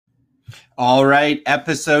All right,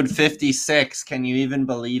 episode 56. Can you even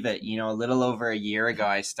believe it? A little over a year ago,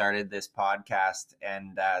 I started this podcast,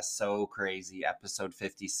 and so crazy. Episode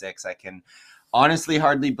 56. I can honestly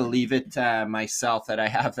hardly believe it myself that I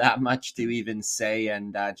have that much to even say,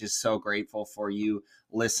 and just so grateful for you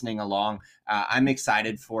listening along. I'm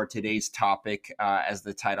excited for today's topic. As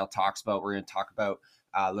the title talks about, we're going to talk about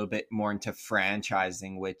a little bit more into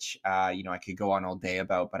franchising, which, I could go on all day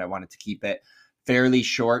about, but I wanted to keep it fairly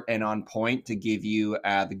short and on point to give you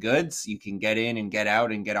the goods. You can get in and get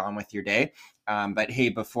out and get on with your day. But hey,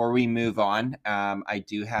 before we move on, I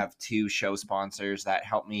do have two show sponsors that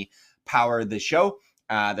help me power the show.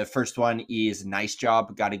 The first one is Nice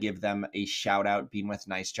Job. Got to give them a shout out. Been with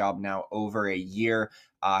Nice Job now over a year.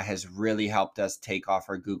 Has really helped us take off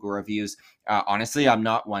our Google reviews. Honestly, I'm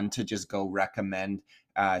not one to just go recommend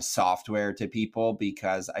software to people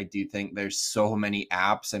because I do think there's so many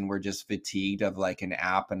apps and we're just fatigued of like an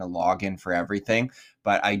app and a login for everything.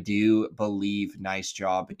 But I do believe Nice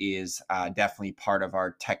Job is definitely part of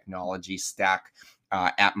our technology stack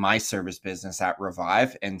at my service business at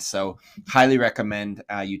Revive. And so highly recommend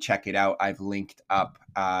you check it out. I've linked up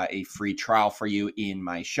a free trial for you in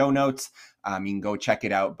my show notes. You can go check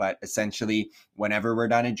it out. But essentially, whenever we're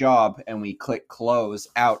done a job and we click close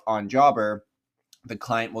out on Jobber, the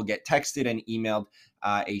client will get texted and emailed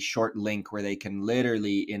a short link where they can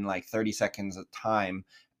literally in like 30 seconds of time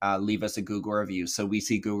leave us a Google review. So we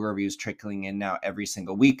see Google reviews trickling in now every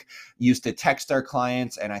single week. Used to text our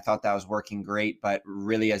clients, and I thought that was working great. But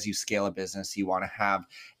really, as you scale a business, you want to have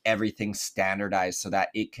everything standardized so that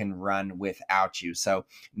it can run without you. So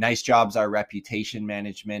Nice Jobs, our reputation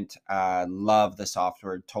management. Love the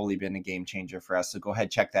software. Totally been a game changer for us. So go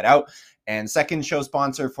ahead, check that out. And second show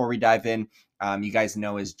sponsor before we dive in, you guys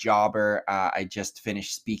know is Jobber. I just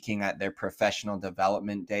finished speaking at their professional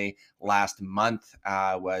development day last month.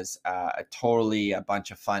 Was totally a bunch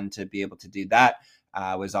of fun to be able to do that.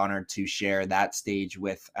 Was honored to share that stage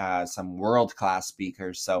with some world-class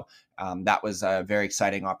speakers. So that was a very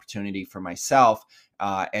exciting opportunity for myself.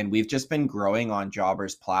 And we've just been growing on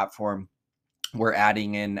Jobber's platform. We're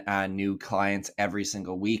adding in new clients every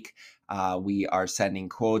single week. We are sending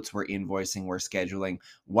quotes, we're invoicing, we're scheduling,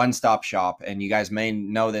 one-stop shop. And you guys may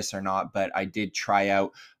know this or not, but I did try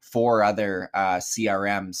out 4 other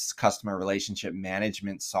CRMs, customer relationship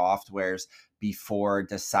management softwares, before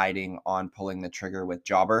deciding on pulling the trigger with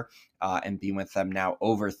Jobber, and being with them now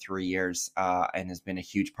over 3 years, and has been a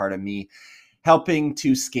huge part of me helping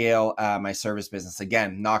to scale my service business.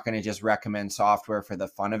 Again, not going to just recommend software for the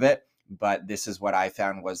fun of it, but this is what I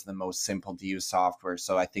found was the most simple to use software.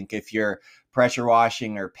 So I think if you're pressure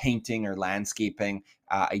washing or painting or landscaping,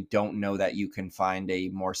 I don't know that you can find a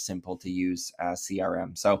more simple to use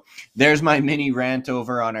CRM. So there's my mini rant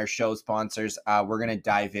over on our show sponsors. We're going to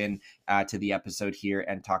dive in to the episode here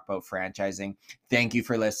and talk about franchising. Thank you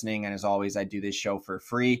for listening. And as always, I do this show for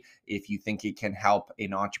free. If you think it can help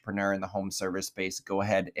an entrepreneur in the home service space, go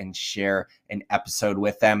ahead and share an episode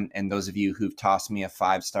with them. And those of you who've tossed me a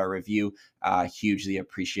 5-star review, hugely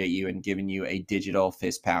appreciate you and giving you a digital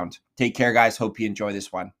fist pound. Take care, guys. Hope you enjoy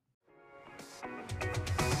this one.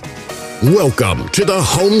 Welcome to the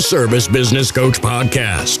Home Service Business Coach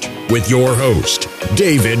Podcast with your host,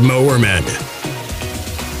 David Mowerman.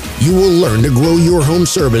 You will learn to grow your home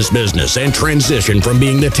service business and transition from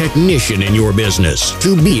being the technician in your business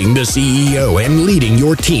to being the CEO and leading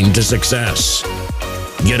your team to success.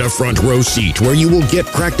 Get a front row seat where you will get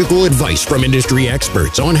practical advice from industry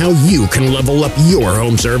experts on how you can level up your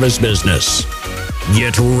home service business.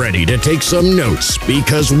 Get ready to take some notes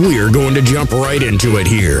because we're going to jump right into it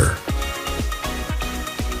here.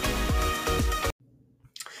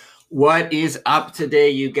 What is up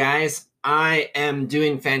today, you guys? I am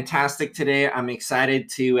doing fantastic today. I'm excited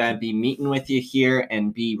to be meeting with you here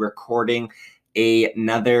and be recording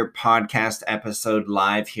another podcast episode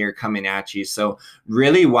live here coming at you. So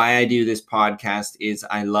really why I do this podcast is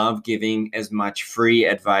I love giving as much free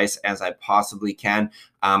advice as I possibly can.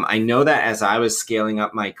 I know that as I was scaling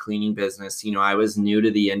up my cleaning business, I was new to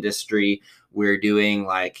the industry. We're doing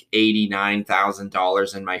like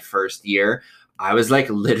 $89,000 in my first year. I was like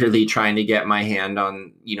literally trying to get my hand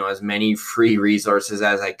on, as many free resources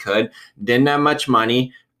as I could. Didn't have much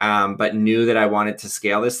money, but knew that I wanted to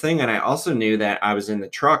scale this thing. And I also knew that I was in the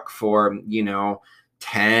truck for,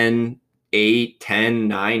 10,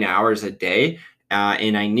 9 hours a day.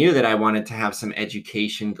 And I knew that I wanted to have some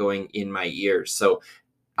education going in my ears. So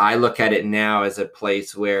I look at it now as a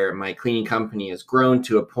place where my cleaning company has grown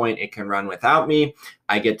to a point it can run without me.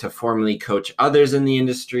 I get to formally coach others in the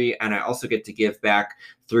industry, and I also get to give back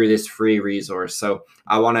through this free resource. So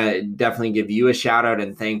I want to definitely give you a shout out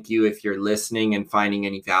and thank you if you're listening and finding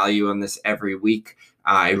any value on this every week.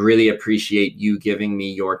 I really appreciate you giving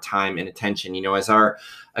me your time and attention. As our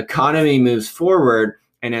economy moves forward,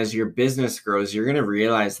 and as your business grows, you're going to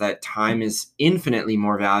realize that time is infinitely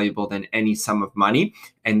more valuable than any sum of money.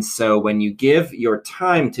 And so when you give your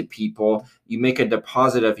time to people, you make a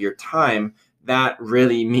deposit of your time, that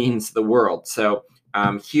really means the world. So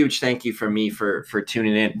huge thank you from me for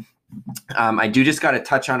tuning in. I do just got to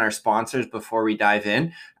touch on our sponsors before we dive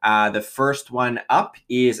in. The first one up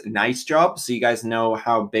is Nice Job. So you guys know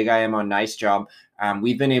how big I am on Nice Job.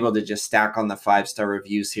 We've been able to just stack on the 5-star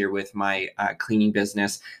reviews here with my cleaning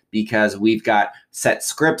business because we've got set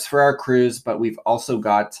scripts for our crews, but we've also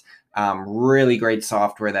got really great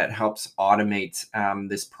software that helps automate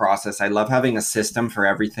this process. I love having a system for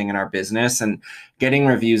everything in our business, and getting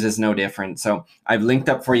reviews is no different. So I've linked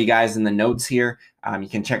up for you guys in the notes here. You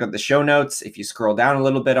can check out the show notes. If you scroll down a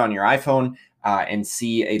little bit on your iPhone and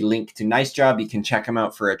see a link to Nice Job, you can check them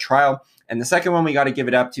out for a trial. And the second one we got to give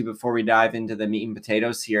it up to before we dive into the meat and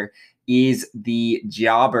potatoes here is the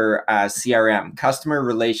Jobber CRM, Customer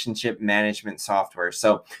Relationship Management Software.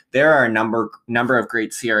 So there are a number of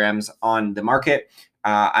great CRMs on the market.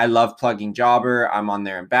 I love plugging Jobber. I'm on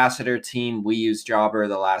their ambassador team. We use Jobber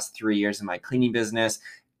the last 3 years in my cleaning business.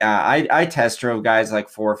 I test drove guys like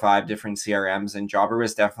 4 or 5 different CRMs, and Jobber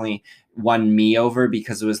was definitely won me over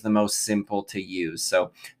because it was the most simple to use.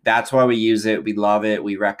 So that's why we use it. We love it.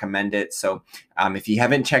 We recommend it. So if you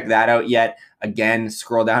haven't checked that out yet, again,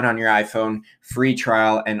 scroll down on your iPhone, free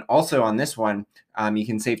trial. And also on this one, you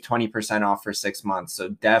can save 20% off for 6 months. So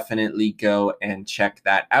definitely go and check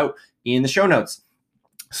that out in the show notes.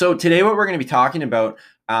 So today, what we're going to be talking about,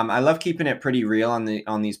 I love keeping it pretty real on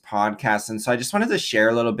these podcasts. And so I just wanted to share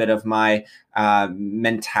a little bit of my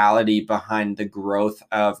mentality behind the growth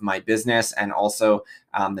of my business and also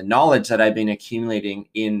the knowledge that I've been accumulating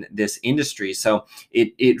in this industry. So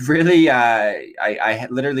it really, I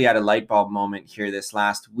literally had a light bulb moment here this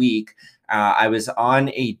last week. I was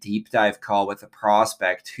on a deep dive call with a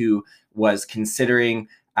prospect who was considering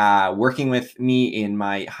working with me in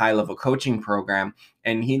my high-level coaching program.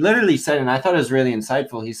 And he literally said, and I thought it was really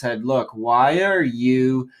insightful, he said, look, why are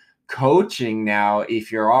you coaching now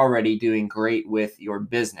if you're already doing great with your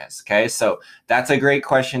business? Okay, so that's a great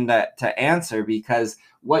question to answer, because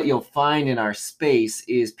what you'll find in our space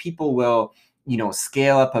is people will,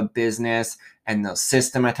 scale up a business and they'll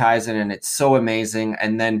systematize it, and it's so amazing.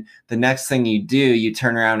 And then the next thing you do, you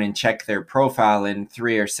turn around and check their profile in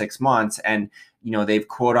 3 or 6 months, and they've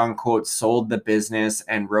quote unquote sold the business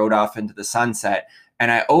and rode off into the sunset. And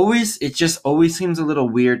it just always seems a little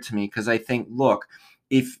weird to me, because I think, look,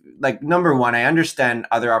 if number one, I understand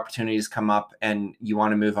other opportunities come up and you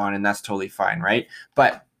want to move on, and that's totally fine, right?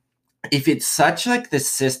 But if it's such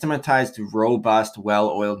this systematized, robust,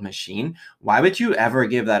 well-oiled machine, why would you ever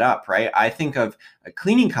give that up, right? I think of a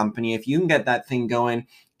cleaning company, if you can get that thing going,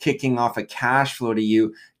 kicking off a cash flow to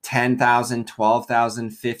you, $10,000,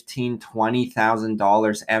 $12,000, $15,000,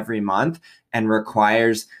 $20,000 every month, and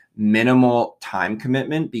requires minimal time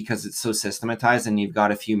commitment because it's so systematized and you've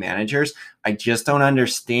got a few managers. I just don't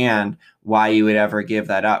understand why you would ever give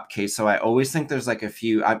that up. Okay, so I always think there's a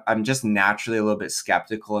few, I'm just naturally a little bit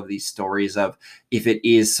skeptical of these stories of, if it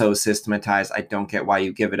is so systematized, I don't get why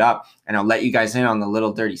you give it up. And I'll let you guys in on the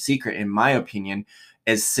little dirty secret. In my opinion,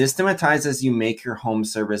 as systematized as you make your home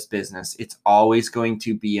service business, it's always going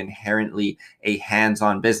to be inherently a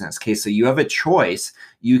hands-on business. Okay, so you have a choice.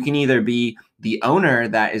 You can either be the owner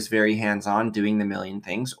that is very hands-on doing the million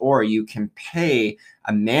things, or you can pay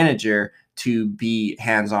a manager to be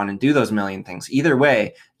hands-on and do those million things. Either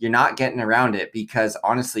way, you're not getting around it, because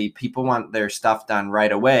honestly, people want their stuff done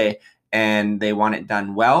right away and they want it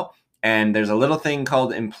done well. And there's a little thing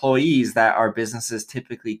called employees that our businesses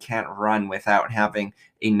typically can't run without having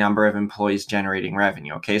a number of employees generating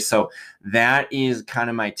revenue. Okay, so that is kind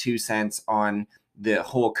of my 2 cents on the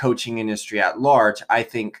whole coaching industry at large. I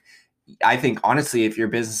think honestly, if your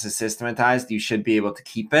business is systematized, you should be able to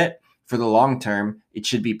keep it for the long term. It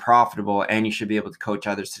should be profitable, and you should be able to coach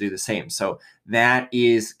others to do the same. So that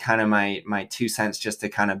is kind of my 2 cents, just to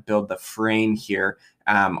kind of build the frame here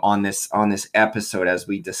on this episode as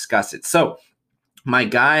we discuss it. So my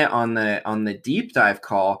guy on the deep dive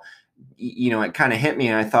call, it kind of hit me,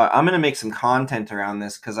 and I thought, I'm going to make some content around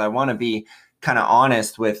this because I want to be kind of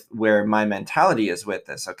honest with where my mentality is with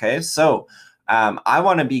this. Okay, so I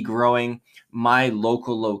want to be growing my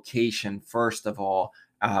local location first of all,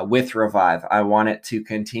 with Revive. I want it to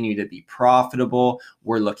continue to be profitable.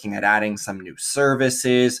 We're looking at adding some new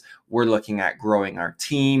services. We're looking at growing our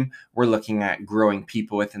team. We're looking at growing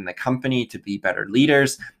people within the company to be better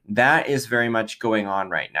leaders. That is very much going on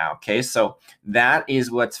right now. Okay. So that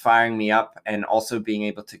is what's firing me up. And also being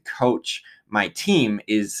able to coach my team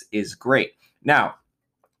is great. Now,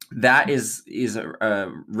 that is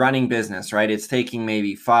a running business, right? It's taking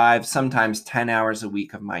maybe 5, sometimes 10 hours a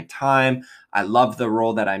week of my time. I love the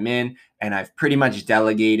role that I'm in, and I've pretty much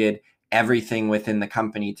delegated everything within the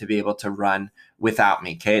company to be able to run without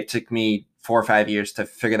me. Okay. It took me 4 or 5 years to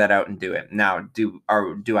figure that out and do it. Now, do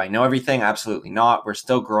I know everything? Absolutely not. We're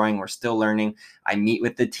still growing. We're still learning. I meet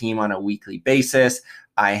with the team on a weekly basis.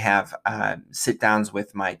 I have sit downs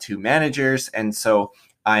with my 2 managers. And so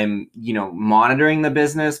I'm, monitoring the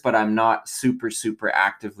business, but I'm not super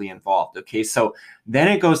actively involved. Okay. So then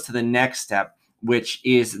it goes to the next step, which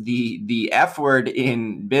is the F word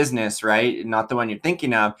in business, right? Not the one you're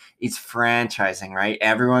thinking of, is franchising, right?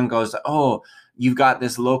 Everyone goes, oh, you've got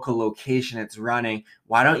this local location, it's running.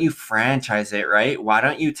 Why don't you franchise it, right? Why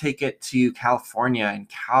don't you take it to California and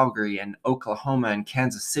Calgary and Oklahoma and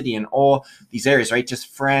Kansas City and all these areas, right? Just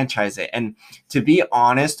franchise it. And to be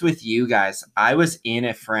honest with you guys, I was in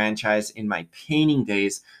a franchise in my painting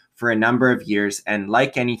days for a number of years. And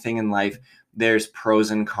like anything in life, there's pros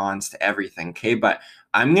and cons to everything. Okay. But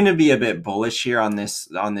I'm going to be a bit bullish here on this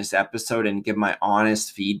episode and give my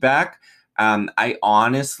honest feedback. I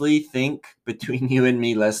honestly think, between you and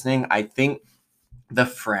me listening, I think the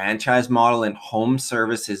franchise model in home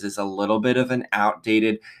services is a little bit of an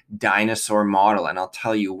outdated dinosaur model. And I'll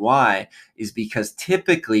tell you why, is because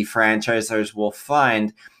typically franchisors will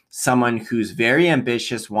find someone who's very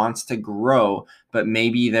ambitious, wants to grow, but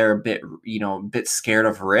maybe they're a bit scared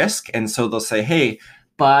of risk. And so they'll say, hey,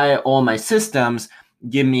 buy all my systems,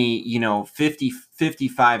 give me,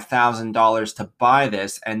 $55,000 to buy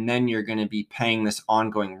this. And then you're going to be paying this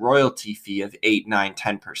ongoing royalty fee of 8, 9,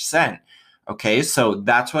 10%. Okay. So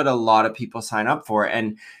that's what a lot of people sign up for.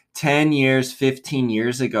 And 10 years, 15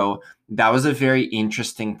 years ago, that was a very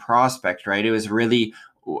interesting prospect, right? It was really,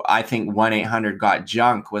 I think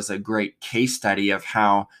 1-800-GOT-JUNK was a great case study of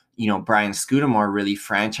how, Brian Scudamore really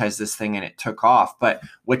franchised this thing and it took off. But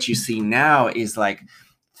what you see now is like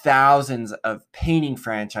thousands of painting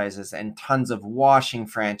franchises and tons of washing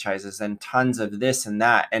franchises and tons of this and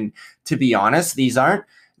that. And to be honest, these aren't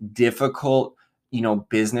difficult,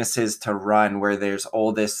 businesses to run where there's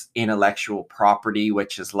all this intellectual property,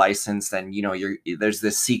 which is licensed and, there's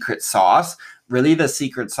this secret sauce. Really, the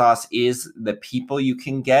secret sauce is the people you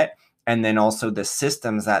can get and then also the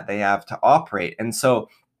systems that they have to operate. And so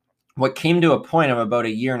what came to a point of about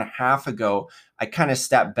 1.5 years ago, I kind of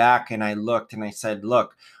stepped back and I looked and I said,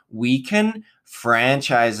 look, we can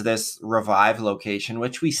franchise this Revive location,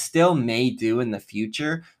 which we still may do in the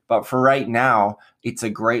future. But for right now, it's a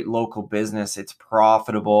great local business. It's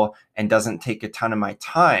profitable and doesn't take a ton of my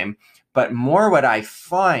time. But more what I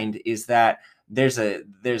find is that there's a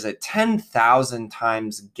 10,000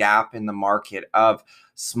 times gap in the market of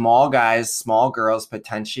small guys, small girls,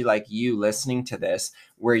 potentially like you listening to this,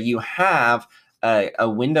 where you have a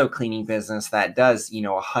window cleaning business that does,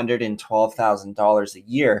 $112,000 a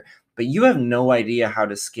year, but you have no idea how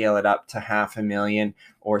to scale it up to $500,000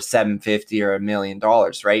 or $750,000 or $1 million,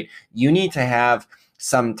 right? You need to have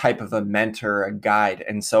some type of a mentor, a guide.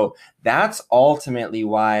 And so that's ultimately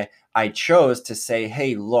why I chose to say,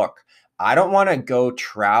 hey, look, I don't want to go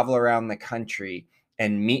travel around the country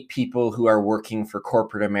and meet people who are working for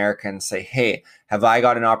corporate America and say, hey, have I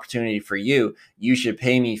got an opportunity for you? You should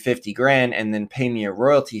pay me $50,000 and then pay me a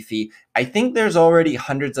royalty fee. I think there's already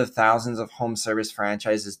hundreds of thousands of home service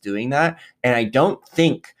franchises doing that. And I don't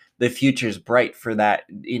think the future is bright for that,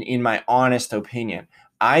 in my honest opinion.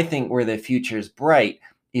 I think where the future is bright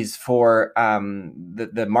is for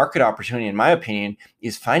the market opportunity, in my opinion,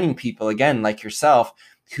 is finding people, again, like yourself,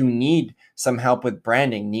 who need some help with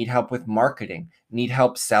branding, need help with marketing, need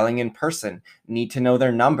help selling in person, need to know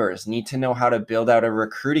their numbers, need to know how to build out a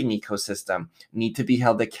recruiting ecosystem, need to be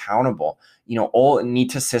held accountable, all need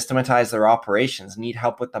to systematize their operations, need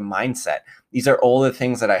help with the mindset. These are all the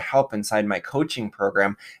things that I help inside my coaching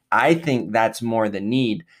program. I think that's more the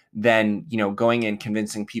need than, going and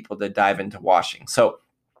convincing people to dive into washing. So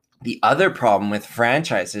the other problem with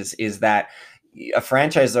franchises is that a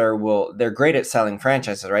franchisor they're great at selling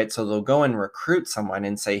franchises, right? So they'll go and recruit someone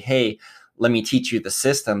and say, hey, let me teach you the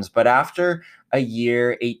systems. But after a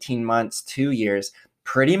year, 18 months, 2 years,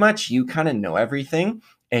 pretty much you kind of know everything.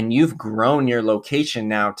 and you've grown your location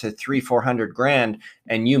now to 300-400 grand,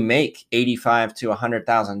 and you make $85,000 to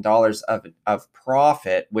 $100,000 of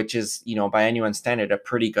profit, which is, by anyone's standard, a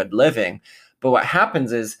pretty good living. But what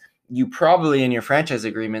happens is you probably in your franchise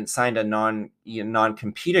agreement signed a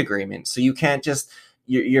non-compete agreement. So you can't just,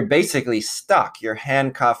 you're basically stuck. You're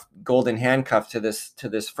handcuffed, golden handcuffed to this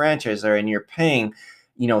franchisor, and you're paying,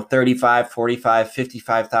 $35,000, $45,000,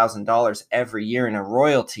 $55,000 every year in a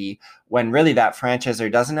royalty, when really that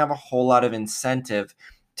franchisor doesn't have a whole lot of incentive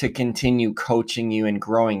to continue coaching you and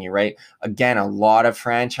growing you, right? Again, a lot of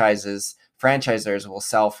franchisors will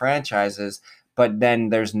sell franchises, but then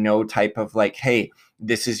there's no type of like, hey,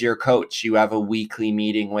 this is your coach. You have a weekly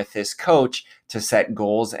meeting with this coach to set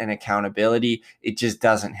goals and accountability. It just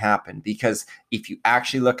doesn't happen, because if you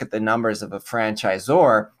actually look at the numbers of a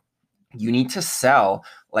franchisor, you need to sell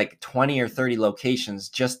like 20 or 30 locations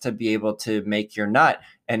just to be able to make your nut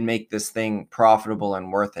and make this thing profitable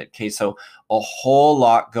and worth it. Okay, so a whole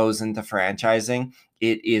lot goes into franchising.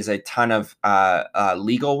 It is a ton of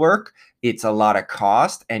legal work. It's a lot of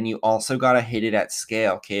cost, and you also got to hit it at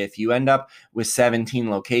scale. Okay, if you end up with 17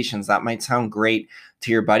 locations, that might sound great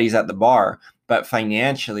to your buddies at the bar, but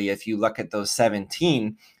financially, if you look at those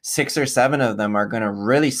 17, 6 or 7 of them are going to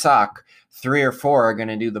really suck. 3 or 4 are going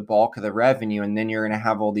to do the bulk of the revenue, and then you're going to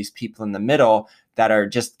have all these people in the middle that are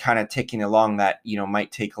just kind of ticking along that,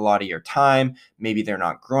 might take a lot of your time. Maybe they're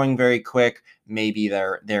not growing very quick. Maybe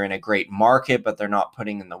they're in a great market, but they're not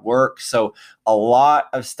putting in the work. So a lot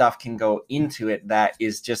of stuff can go into it that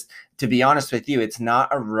is just, to be honest with you, it's not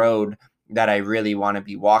a road that I really want to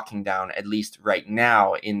be walking down, at least right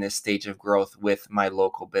now in this stage of growth with my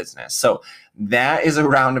local business. So that is a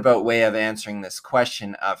roundabout way of answering this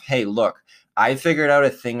question of, hey, look, I figured out a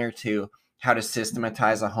thing or two how to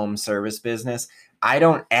systematize a home service business. I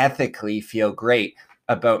don't ethically feel great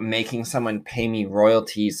about making someone pay me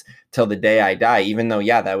royalties till the day I die, even though,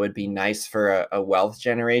 yeah, that would be nice for a wealth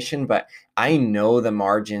generation. But I know the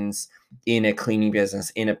margins in a cleaning business,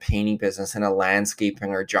 in a painting business, in a landscaping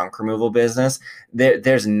or junk removal business.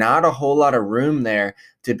 There's not a whole lot of room there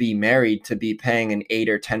to be married to be paying an 8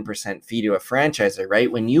 or 10% fee to a franchisor,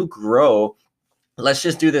 right? When you grow, let's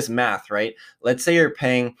just do this math, right? Let's say you're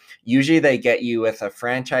paying, usually they get you with a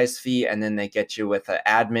franchise fee, and then they get you with an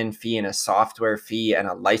admin fee and a software fee and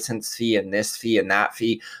a license fee and this fee and that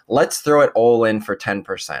fee. Let's throw it all in for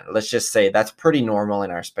 10%. Let's just say that's pretty normal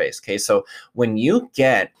in our space. Okay. So when you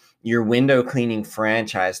get your window cleaning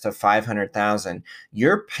franchise to $500,000,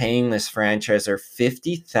 you're paying this franchisor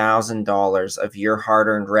 $50,000 of your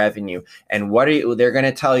hard-earned revenue. And they're going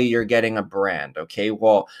to tell you you're getting a brand. Okay.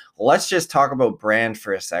 Well, let's just talk about brand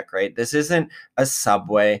for a sec, right? This isn't a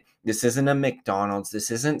Subway. This isn't a McDonald's.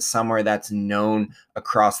 This isn't somewhere that's known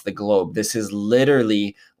across the globe. This is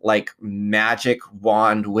literally like magic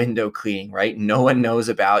wand window cleaning, right? No one knows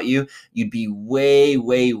about you. You'd be way,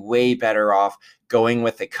 way, way better off going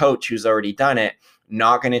with a coach who's already done it,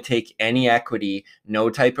 not going to take any equity, no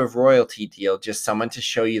type of royalty deal, just someone to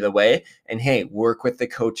show you the way. And hey, work with the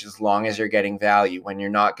coach as long as you're getting value. When you're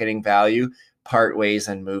not getting value, part ways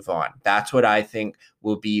and move on. That's what I think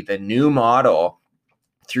will be the new model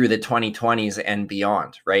through the 2020s and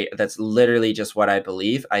beyond, right? That's literally just what I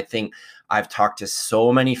believe. I think I've talked to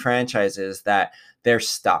so many franchises that they're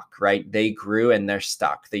stuck, right? They grew and they're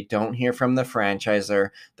stuck. They don't hear from the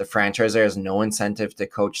franchisor. The franchisor has no incentive to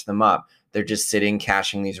coach them up. They're just sitting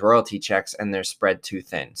cashing these royalty checks, and they're spread too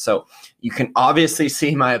thin. So you can obviously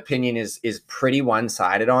see my opinion is pretty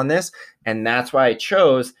one-sided on this. And that's why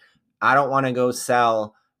I don't want to go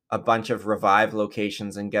sell a bunch of Revive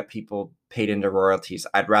locations and get people paid into royalties.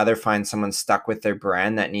 I'd rather find someone stuck with their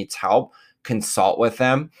brand that needs help, consult with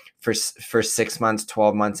them for 6 months,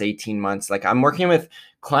 12 months, 18 months. Like, I'm working with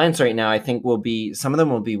clients right now. I think some of them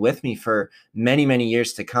will be with me for many, many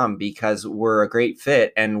years to come, because we're a great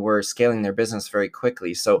fit and we're scaling their business very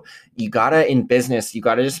quickly. So in business, you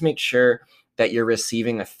gotta just make sure that you're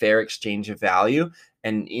receiving a fair exchange of value.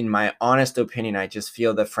 And in my honest opinion, I just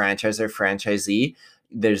feel the franchisee,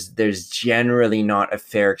 there's generally not a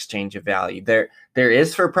fair exchange of value. There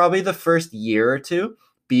is for probably the first year or two.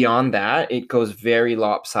 Beyond that, it goes very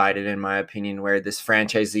lopsided, in my opinion, where this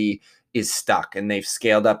franchisee is stuck and they've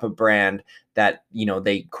scaled up a brand that,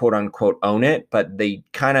 they quote unquote own it, but they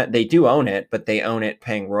do own it, but they own it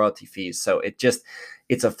paying royalty fees. So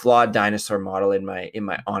it's a flawed dinosaur model in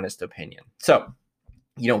my honest opinion. So,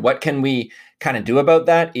 what can we kind of do about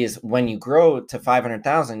that is, when you grow to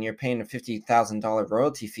 500,000, you're paying a $50,000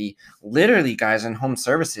 royalty fee. Literally, guys, in home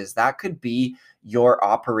services, that could be your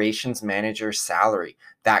operations manager's salary.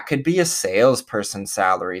 That could be a salesperson's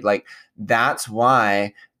salary. Like, that's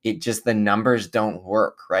why the numbers don't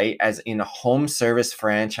work, right? As in a home service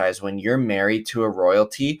franchise, when you're married to a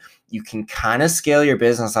royalty, you can kind of scale your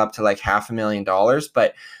business up to like $500,000,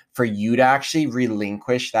 but for you to actually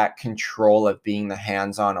relinquish that control of being the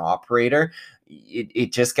hands-on operator,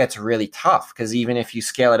 it just gets really tough, because even if you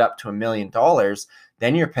scale it up to $1 million,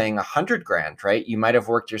 then you're paying $100,000, right? You might have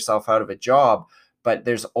worked yourself out of a job, but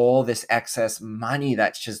there's all this excess money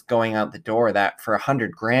that's just going out the door that for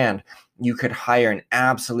 $100,000, you could hire an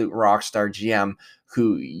absolute rock star GM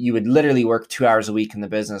who you would literally work 2 hours a week in the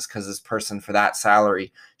business, because this person for that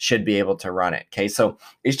salary should be able to run it. Okay. So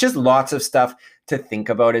it's just lots of stuff to think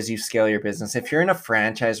about as you scale your business. If you're in a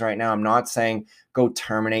franchise right now, I'm not saying go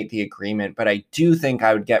terminate the agreement, but I do think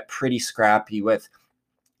I would get pretty scrappy with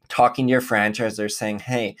talking to your franchisor saying,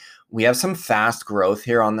 hey, we have some fast growth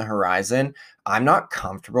here on the horizon. I'm not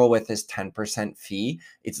comfortable with this 10% fee.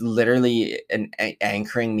 It's literally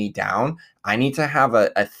anchoring me down. I need to have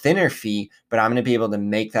a thinner fee, but I'm going to be able to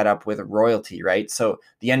make that up with a royalty, right? So at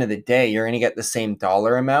the end of the day, you're going to get the same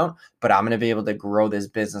dollar amount, but I'm going to be able to grow this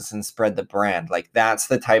business and spread the brand. Like, that's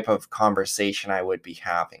the type of conversation I would be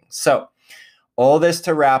having. So all this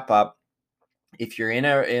to wrap up, if you're in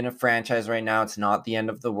a franchise right now, it's not the end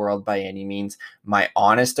of the world by any means. My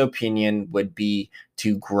honest opinion would be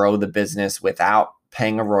to grow the business without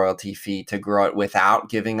paying a royalty fee, to grow it without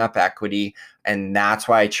giving up equity. And that's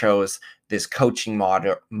why I chose this coaching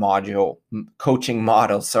model,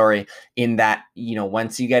 in that,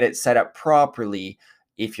 once you get it set up properly,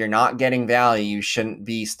 if you're not getting value, you shouldn't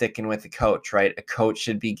be sticking with a coach, right? A coach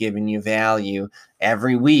should be giving you value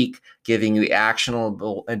every week, giving you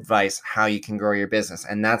actionable advice how you can grow your business.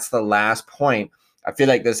 And that's the last point. I feel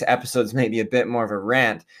like this episode's maybe a bit more of a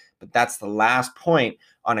rant, but that's the last point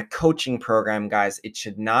on a coaching program, guys. It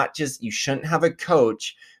should not just, you shouldn't have a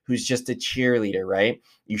coach who's just a cheerleader, right?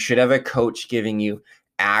 You should have a coach giving you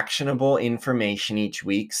actionable information each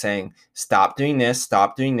week, saying, stop doing this,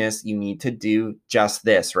 you need to do just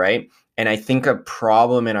this, right? And I think a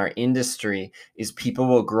problem in our industry is people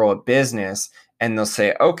will grow a business and they'll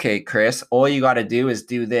say, okay, Chris, all you got to do is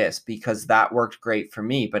do this because that worked great for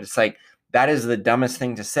me. But it's like, that is the dumbest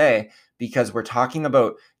thing to say, because we're talking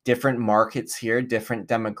about different markets here, different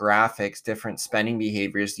demographics, different spending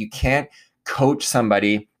behaviors. You can't coach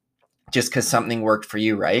somebody just because something worked for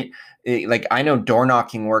you, right? Like, I know door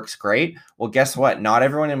knocking works great. Well, guess what? Not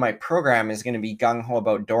everyone in my program is going to be gung-ho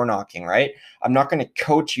about door knocking, right? I'm not going to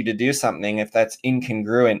coach you to do something if that's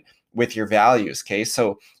incongruent with your values, okay?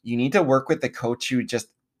 So you need to work with the coach who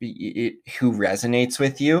resonates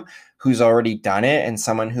with you, who's already done it, and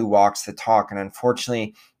someone who walks the talk. And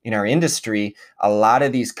unfortunately, in our industry, a lot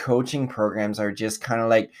of these coaching programs are just kind of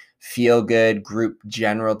like feel-good group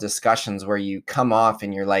general discussions where you come off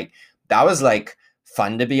and you're like, that was like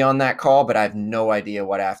fun to be on that call, but I have no idea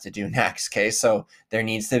what I have to do next. Okay. So there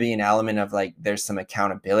needs to be an element of like, there's some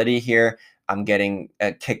accountability here. I'm getting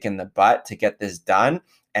a kick in the butt to get this done.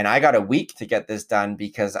 And I got a week to get this done,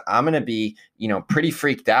 because I'm going to be, pretty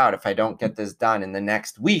freaked out if I don't get this done in the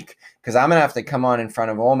next week, because I'm going to have to come on in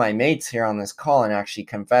front of all my mates here on this call and actually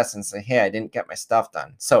confess and say, hey, I didn't get my stuff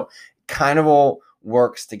done. So kind of all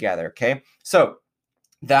works together. Okay. So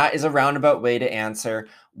that is a roundabout way to answer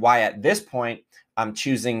why at this point I'm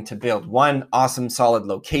choosing to build one awesome, solid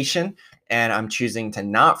location, and I'm choosing to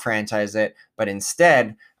not franchise it, but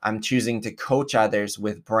instead I'm choosing to coach others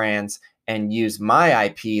with brands and use my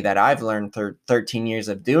IP that I've learned through 13 years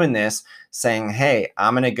of doing this, saying, hey,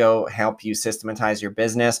 I'm going to go help you systematize your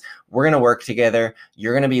business. We're going to work together.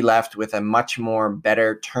 You're going to be left with a much more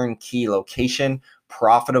better turnkey location,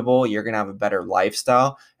 profitable. You're going to have a better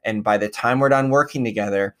lifestyle. And by the time we're done working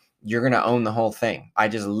together, you're going to own the whole thing. I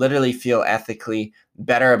just literally feel ethically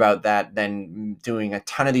better about that than doing a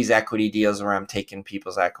ton of these equity deals where I'm taking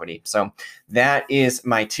people's equity. So that is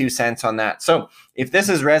my 2 cents on that. So if this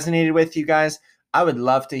has resonated with you guys, I would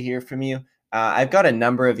love to hear from you. I've got a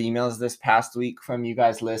number of emails this past week from you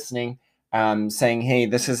guys listening, saying, hey,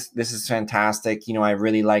 this is fantastic. I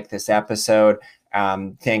really like this episode.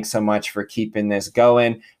 Thanks so much for keeping this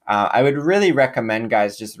going. I would really recommend,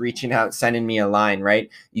 guys, just reaching out, sending me a line, right?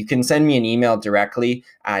 You can send me an email directly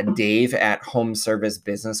at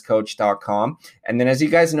dave@homeservicebusinesscoach.com. And then, as you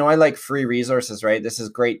guys know, I like free resources, right? This is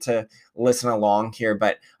great to listen along here,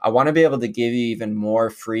 but I want to be able to give you even more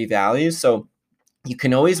free value. So you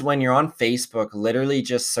can always, when you're on Facebook, literally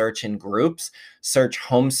just search in groups, search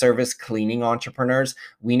home service cleaning entrepreneurs.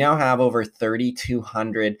 We now have over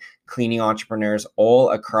 3,200 cleaning entrepreneurs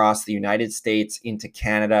all across the United States into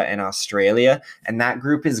Canada and Australia. And that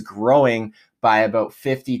group is growing by about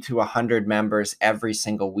 50 to 100 members every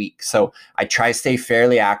single week. So I try to stay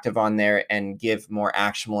fairly active on there and give more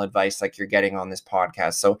actionable advice like you're getting on this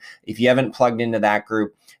podcast. So if you haven't plugged into that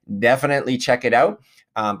group, definitely check it out.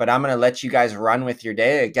 But I'm going to let you guys run with your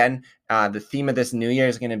day. Again, the theme of this new year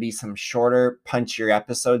is going to be some shorter, punchier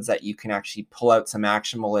episodes that you can actually pull out some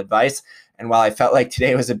actionable advice. And while I felt like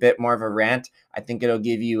today was a bit more of a rant, I think it'll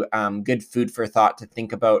give you good food for thought to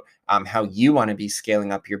think about how you want to be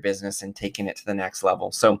scaling up your business and taking it to the next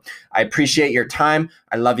level. So I appreciate your time.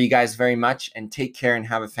 I love you guys very much, and take care and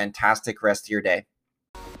have a fantastic rest of your day.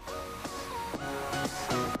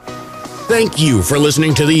 Thank you for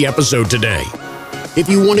listening to the episode today. If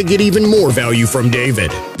you want to get even more value from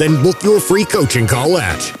David, then book your free coaching call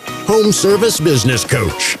at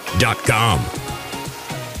homeservicebusinesscoach.com.